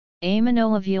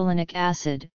Aminolevulinic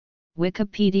acid,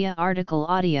 Wikipedia article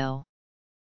audio.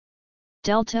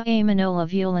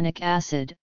 Delta-aminolevulinic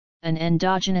acid, an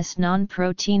endogenous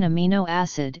non-protein amino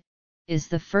acid, is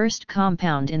the first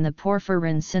compound in the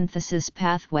porphyrin synthesis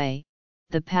pathway,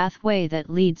 the pathway that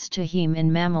leads to heme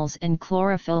in mammals and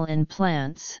chlorophyll in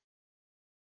plants.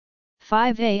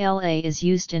 5-ALA is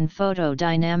used in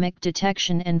photodynamic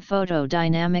detection and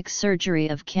photodynamic surgery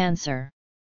of cancer.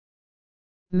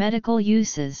 Medical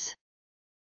uses.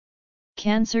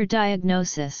 Cancer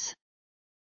diagnosis.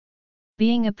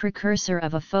 Being a precursor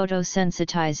of a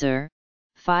photosensitizer,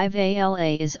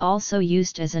 5-ALA is also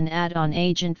used as an add-on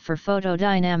agent for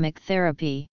photodynamic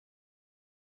therapy.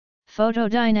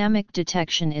 Photodynamic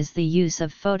detection is the use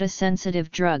of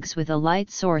photosensitive drugs with a light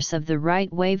source of the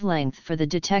right wavelength for the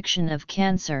detection of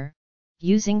cancer,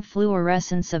 using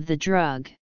fluorescence of the drug.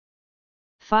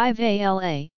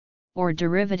 5-ALA, or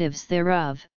derivatives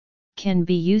thereof, can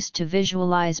be used to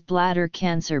visualize bladder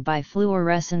cancer by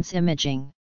fluorescence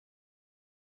imaging.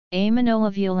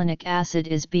 Aminolevulinic acid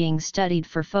is being studied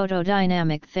for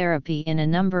photodynamic therapy in a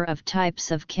number of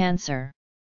types of cancer.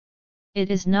 It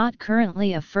is not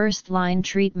currently a first-line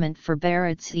treatment for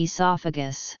Barrett's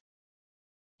esophagus.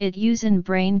 Its use in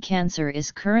brain cancer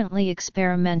is currently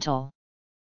experimental.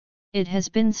 It has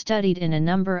been studied in a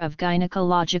number of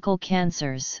gynecological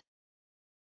cancers.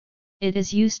 It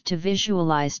is used to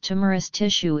visualize tumorous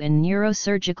tissue in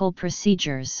neurosurgical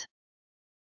procedures.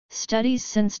 Studies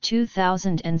since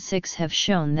 2006 have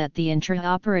shown that the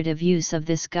intraoperative use of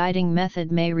this guiding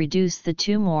method may reduce the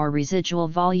tumor residual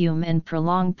volume and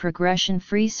prolong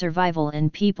progression-free survival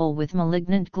in people with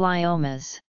malignant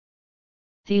gliomas.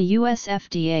 The US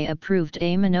FDA approved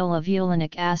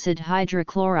aminolevulinic acid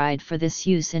hydrochloride for this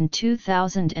use in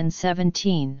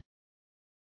 2017.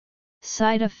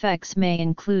 Side effects may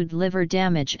include liver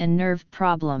damage and nerve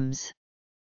problems.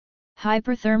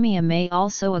 Hyperthermia may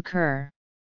also occur.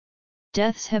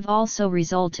 Deaths have also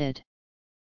resulted.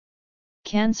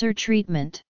 Cancer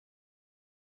treatment.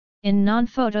 In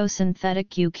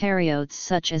non-photosynthetic eukaryotes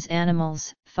such as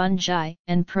animals, fungi,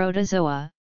 and protozoa,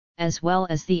 as well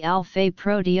as the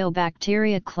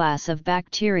alpha-proteobacteria class of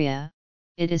bacteria,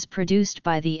 it is produced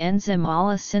by the enzyme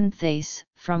ALA synthase,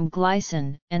 from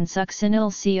glycine and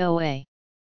succinyl-CoA.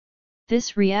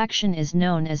 This reaction is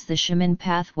known as the Schimmeln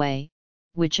pathway,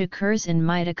 which occurs in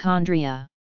mitochondria.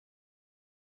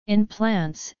 In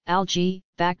plants, algae,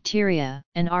 bacteria,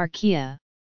 and archaea,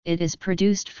 it is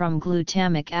produced from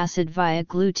glutamic acid via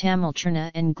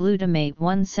glutamyltRNA and glutamate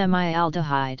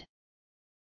 1-semialdehyde.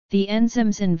 The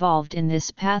enzymes involved in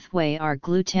this pathway are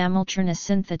glutamyltRNA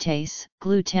synthetase,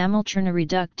 glutamyltRNA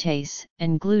reductase,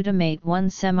 and glutamate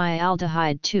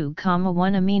 1-semialdehyde 2,1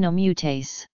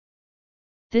 aminomutase.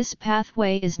 This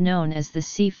pathway is known as the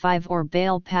C5 or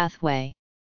Bale pathway.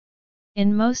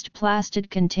 In most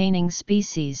plastid-containing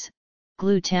species,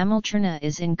 glutamyltRNA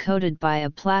is encoded by a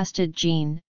plastid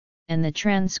gene, and the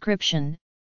transcription,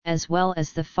 as well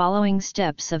as the following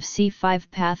steps of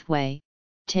C5 pathway,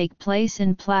 take place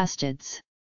in plastids.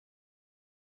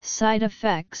 Side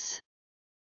effects.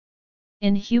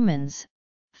 In humans,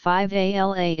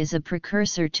 5-ALA is a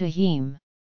precursor to heme.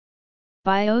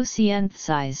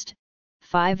 Biosynthesized,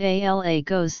 5-ALA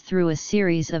goes through a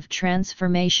series of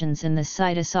transformations in the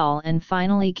cytosol and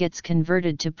finally gets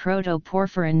converted to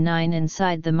protoporphyrin IX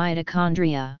inside the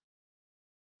mitochondria.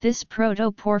 This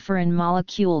protoporphyrin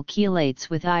molecule chelates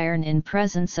with iron in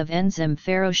presence of enzyme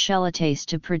ferrochelatase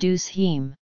to produce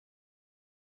heme.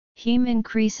 Heme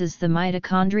increases the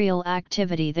mitochondrial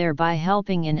activity, thereby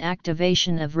helping in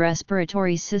activation of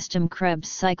respiratory system Krebs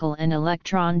cycle and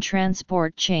electron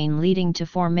transport chain, leading to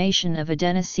formation of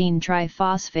adenosine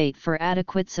triphosphate for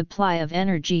adequate supply of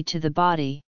energy to the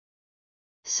body.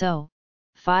 So,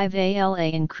 5-ALA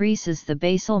increases the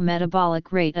basal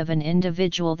metabolic rate of an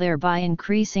individual, thereby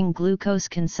increasing glucose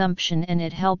consumption, and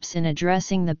it helps in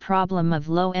addressing the problem of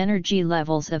low energy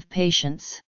levels of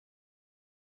patients.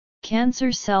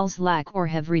 Cancer cells lack or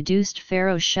have reduced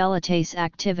ferrochelatase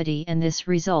activity, and this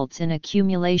results in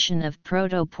accumulation of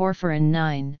protoporphyrin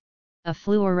IX, a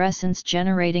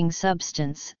fluorescence-generating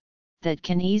substance, that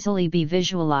can easily be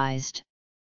visualized.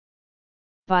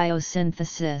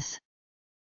 Biosynthesis.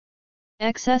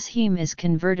 Excess heme is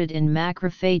converted in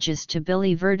macrophages to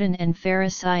biliverdin and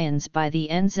ferrous ions by the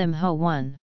enzyme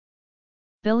HO1.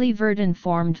 Biliverdin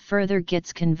formed further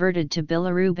gets converted to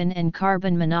bilirubin and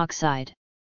carbon monoxide.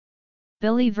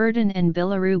 Biliverdin and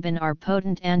bilirubin are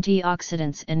potent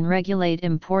antioxidants and regulate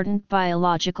important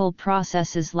biological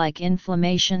processes like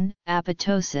inflammation,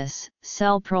 apoptosis,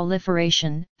 cell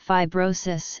proliferation,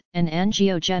 fibrosis, and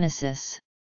angiogenesis.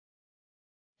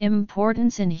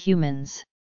 Importance in humans.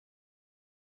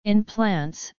 In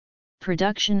plants,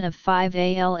 production of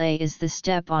 5-ALA is the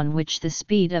step on which the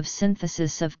speed of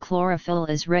synthesis of chlorophyll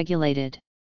is regulated.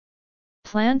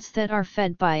 Plants that are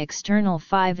fed by external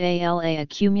 5-ALA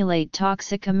accumulate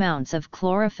toxic amounts of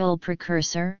chlorophyll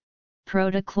precursor,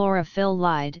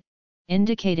 protachlorophyll,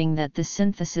 indicating that the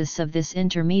synthesis of this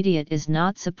intermediate is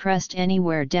not suppressed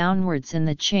anywhere downwards in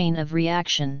the chain of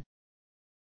reaction.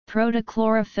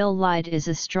 Protachlorophyll is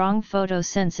a strong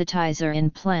photosensitizer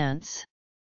in plants.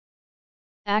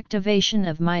 Activation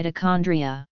of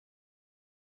mitochondria.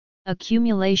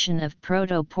 Accumulation of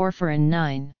protoporphyrin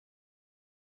 9.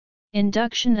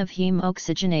 Induction of heme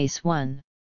oxygenase 1.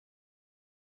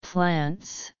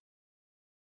 Plants,